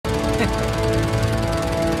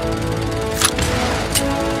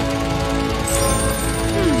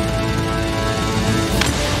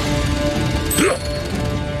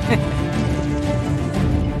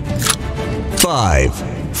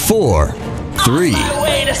4, 3, 2,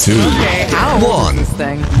 Okay, how old 1. is this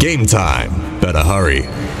thing? Game time. Better hurry.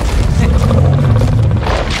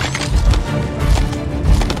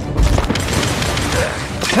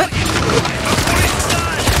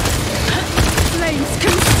 Flames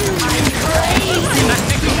consume me.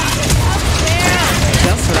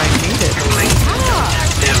 That's what I needed.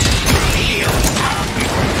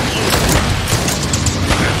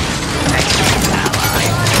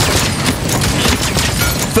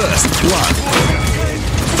 First blood.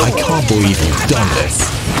 I can't believe you've done this.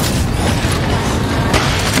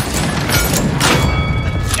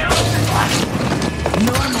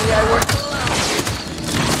 Normally I work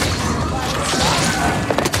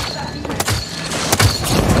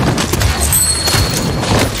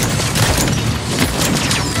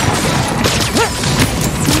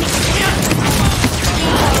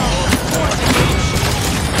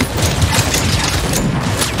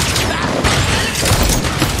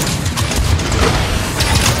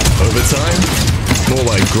Overtime? More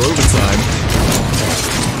like Grover time.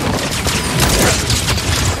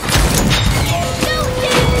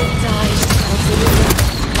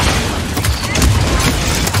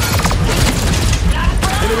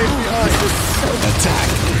 Attack.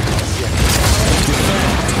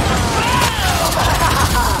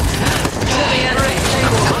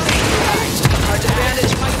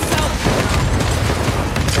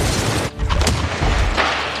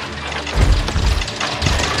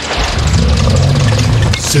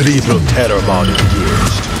 Cerebral terror mod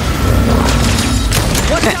engaged.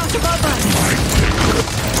 Watch out above us!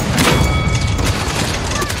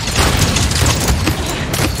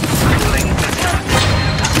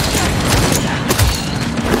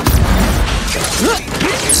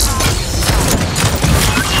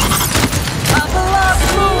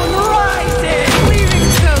 Leaving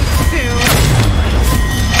so soon.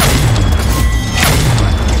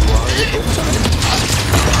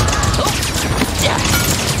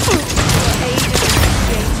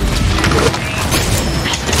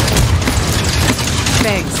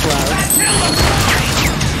 Thanks, love.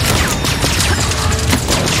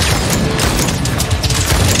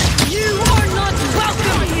 You are not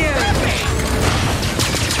welcome here!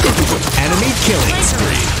 Enemy killing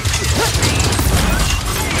spree.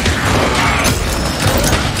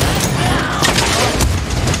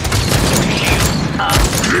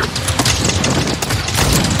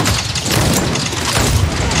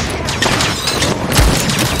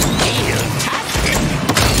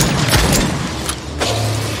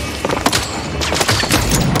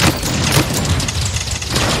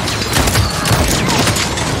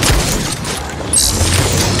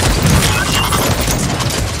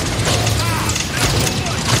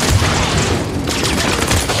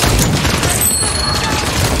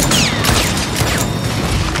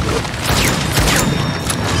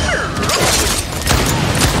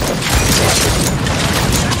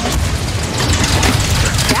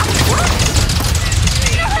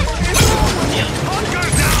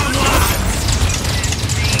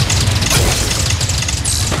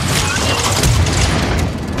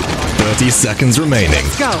 Seconds remaining.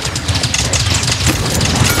 Let's go.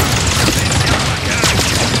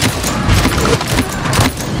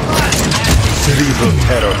 Cerebral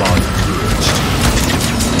terror mod engaged.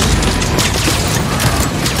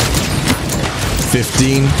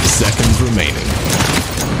 15 seconds remaining.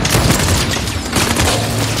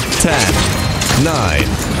 10, 9,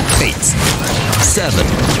 8, 7,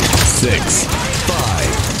 6,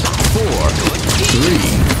 5, 4, 3,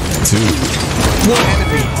 2, 1.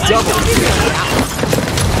 Enemy double kill.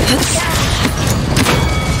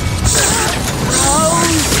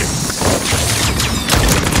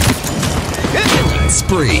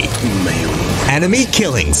 Spree. Enemy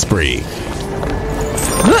killing spree.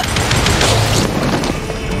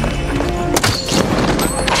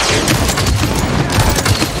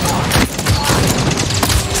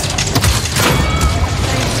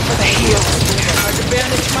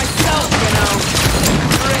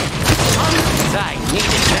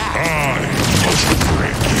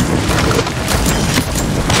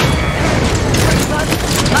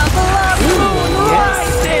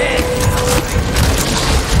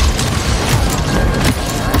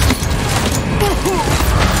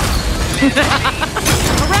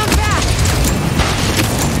 Around back!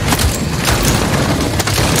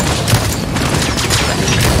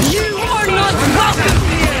 You are not welcome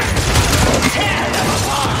here!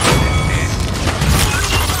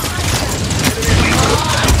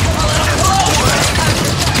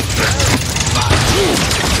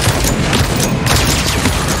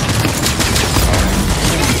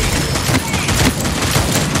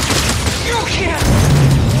 You can't!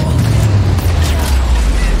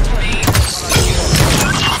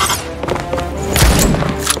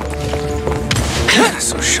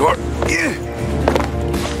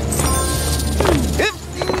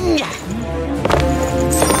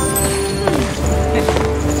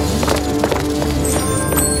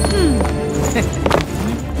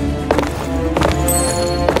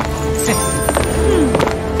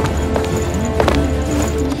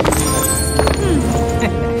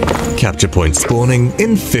 Capture point spawning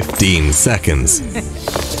in 15 seconds.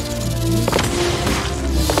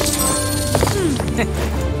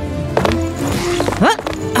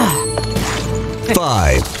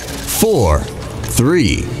 5, 4,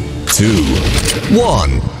 3, 2,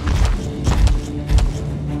 1.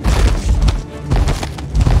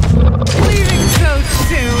 Leaving so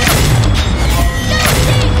soon.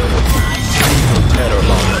 Terror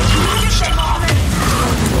bomb engaged.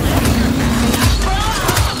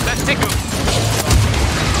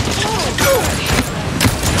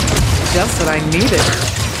 Just what I needed.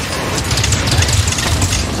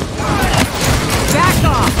 Back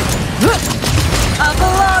off! A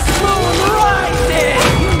lost moon rising!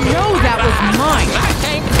 You know that was mine!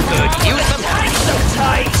 Could use some so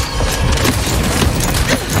tight.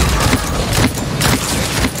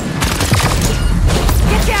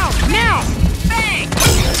 Get down, now! Bang!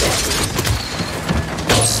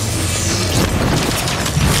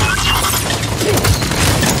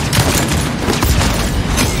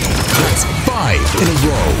 That's 5 in a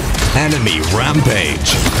row. Enemy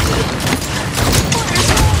rampage.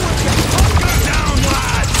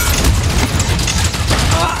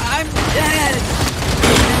 I'm dead!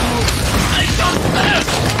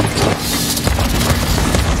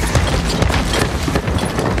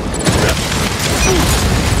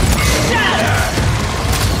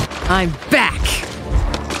 I'm back!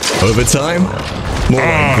 Overtime? More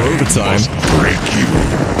like overtime.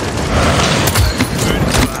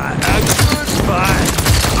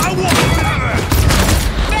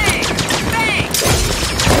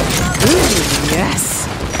 Ooh, yes!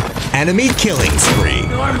 Enemy killing spree.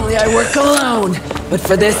 Normally I work alone, but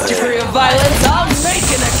for this degree of violence, I'll make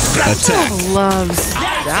an exception. Attack. Loves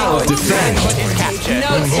that one. Defend.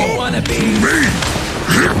 Notes you wanna be.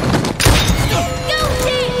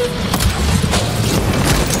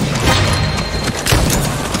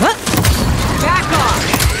 Back off!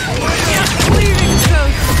 Leaving so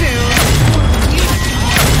soon!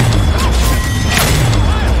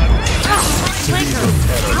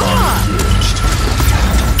 Terror bomb engaged.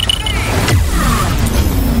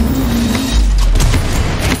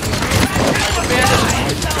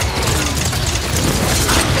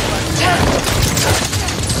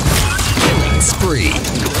 Spree.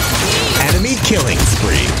 Enemy killing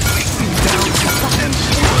spree.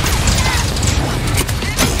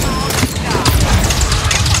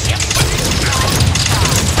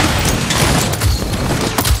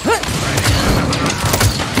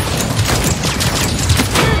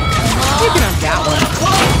 You can have that one.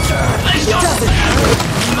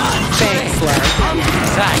 Thanks, Larry.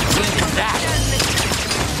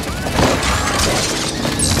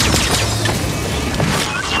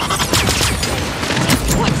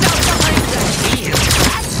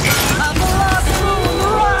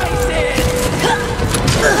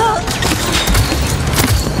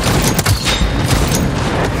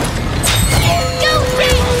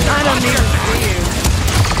 I don't need to see you.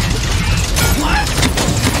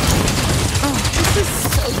 Oh, this is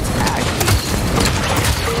so tacky.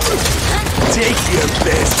 Take your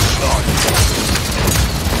best shot.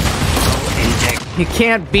 You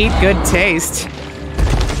can't beat good taste.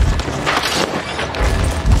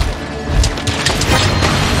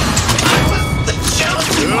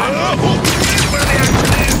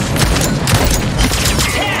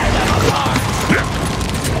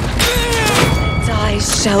 Dice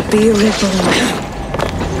shall be rippled.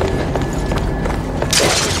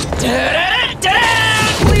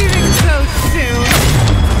 Leaving so soon.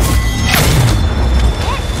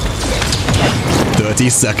 30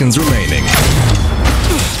 seconds remaining.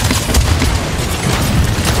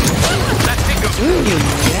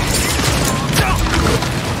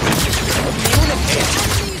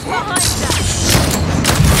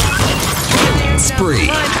 Spree.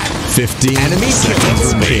 15 enemy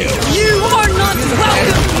seconds remaining. You are not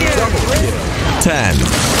welcome here. 10,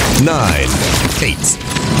 9, 8,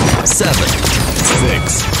 7,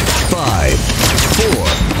 6, 5, 4,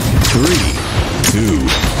 3, 2,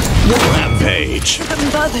 1. Rampage.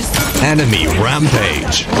 Enemy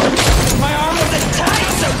rampage. My arm wasn't tight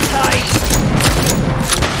so tight.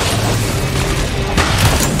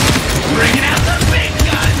 Bringing out the big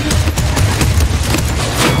gun.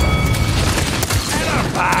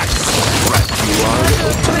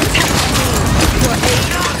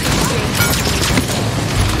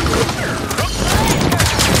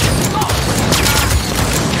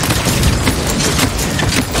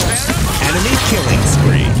 Enemy killing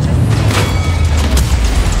spree.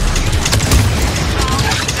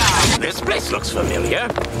 This place looks familiar.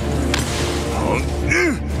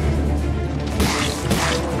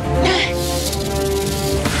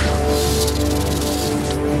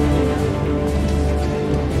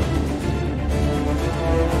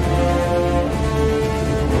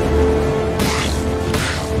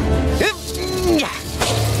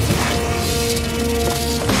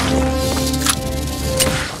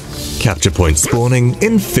 point spawning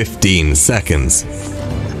in 15 seconds.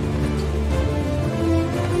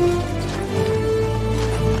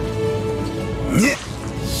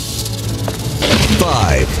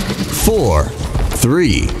 5, 4,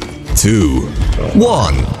 3, 2,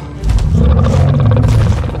 1.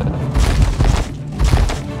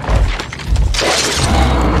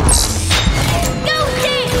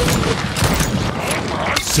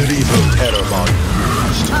 City of Terror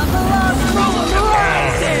used.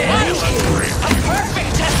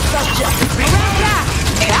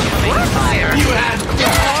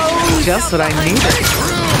 Just what I needed.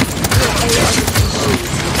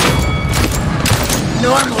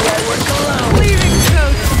 Normally I work alone. Leaving so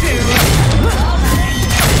soon.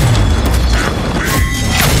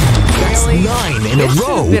 Really? 9 in a This should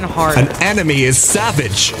row. have been harder. An enemy is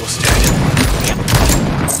savage.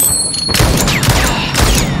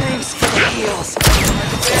 Thanks for the heals.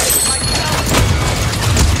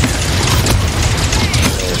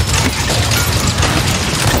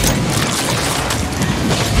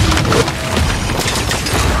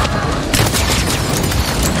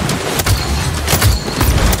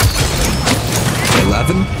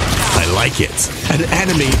 11. I like it. An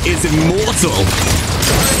enemy is immortal.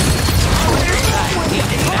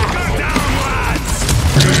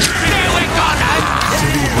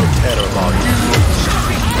 City of Terror used.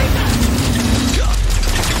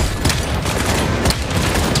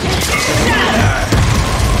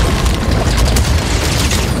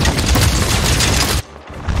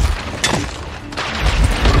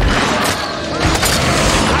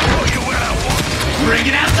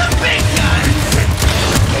 Bringing out the big guns!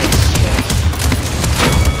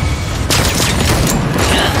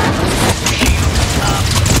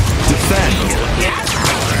 Defend.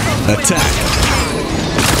 Attack.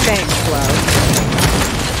 Thanks, love.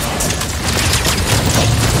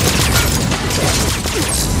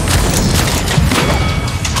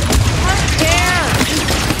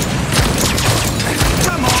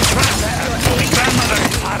 Come on, grandmother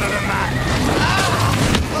is hotter than that.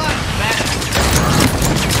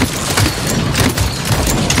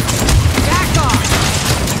 Back off!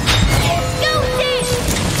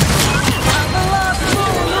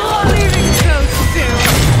 Leaving so soon.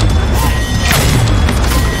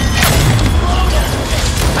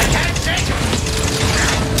 I can't take it!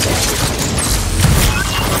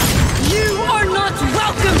 You are not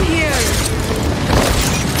welcome here!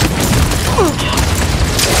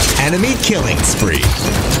 Enemy killing spree.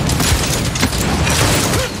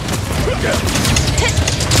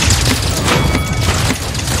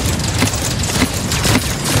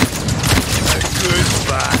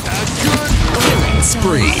 Killing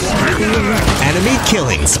spree. Enemy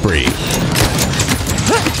killing spree.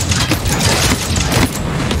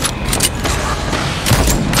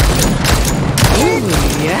 Ooh,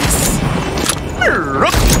 yes.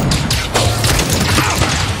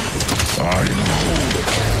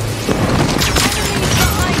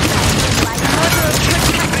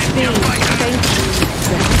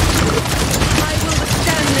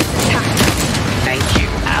 Thank you,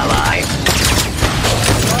 ally.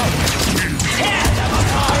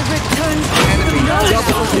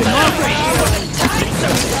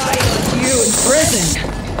 You in prison.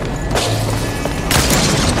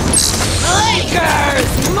 Lakers!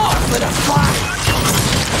 More for the fight!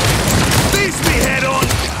 Face me head on,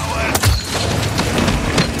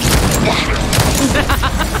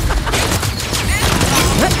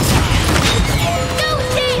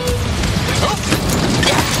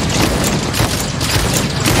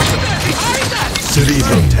 City of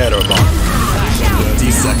Terror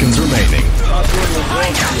 30 seconds remaining.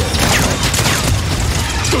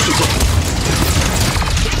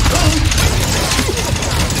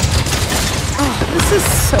 This is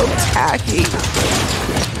so tacky.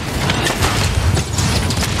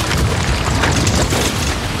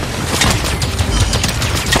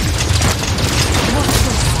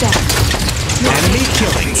 Enemy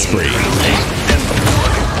killing spree.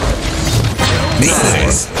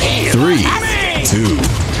 4, 3, 2,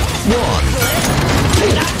 1.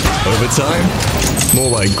 Overtime? More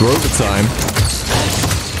like Grover time.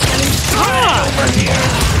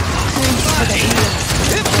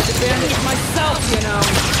 Advantage myself, you know.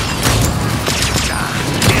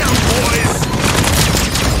 get 'em, boys!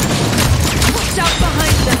 Watch out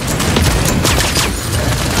behind them.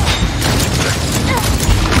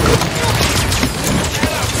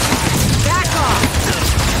 Back off.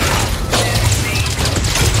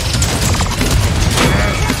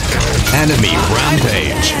 Enemy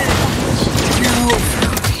rampage.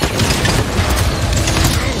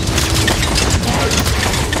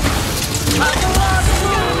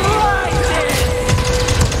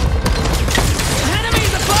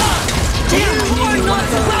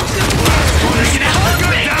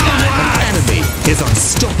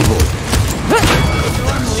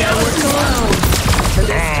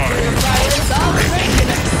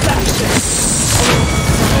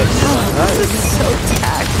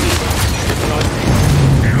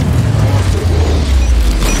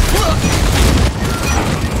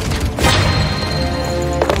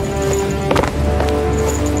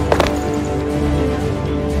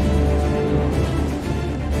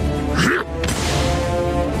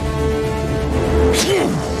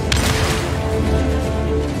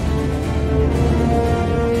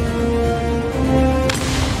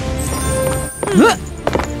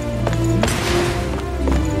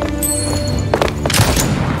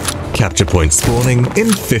 Capture point spawning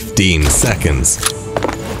in 15 seconds.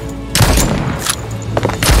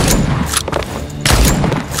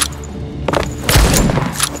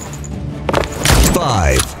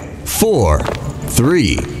 5, 4,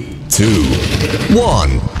 3, 2,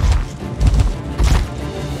 1.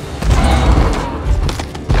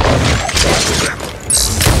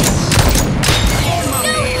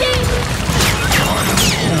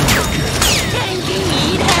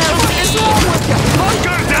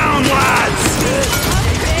 Hunker down, lads!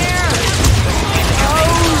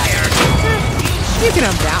 You can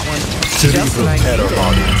have that one. Cerebral terror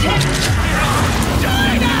body.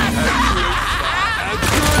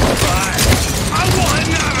 I want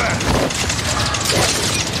another!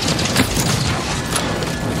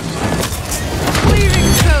 Leaving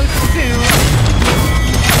so soon.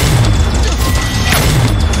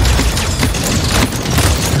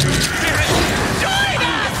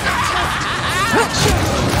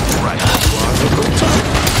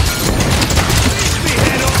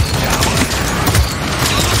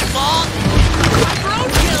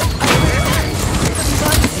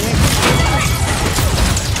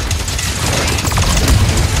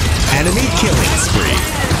 Enemy killing spree.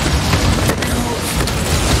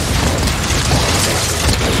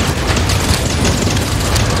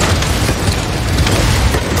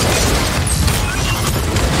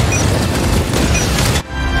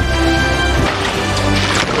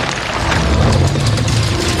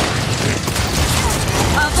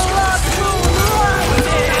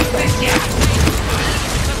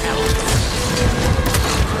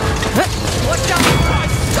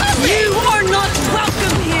 You are not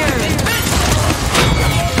welcome here!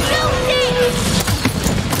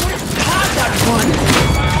 That one!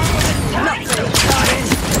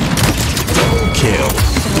 Kill.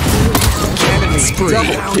 Spree.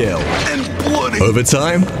 Double kill. And bloody.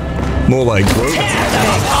 Overtime? More like growth.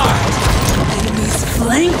 Enemies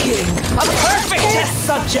flanking! A perfect test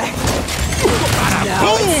subject!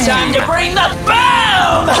 Now it's time to bring the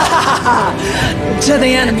boom! To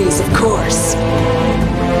the enemies, of course.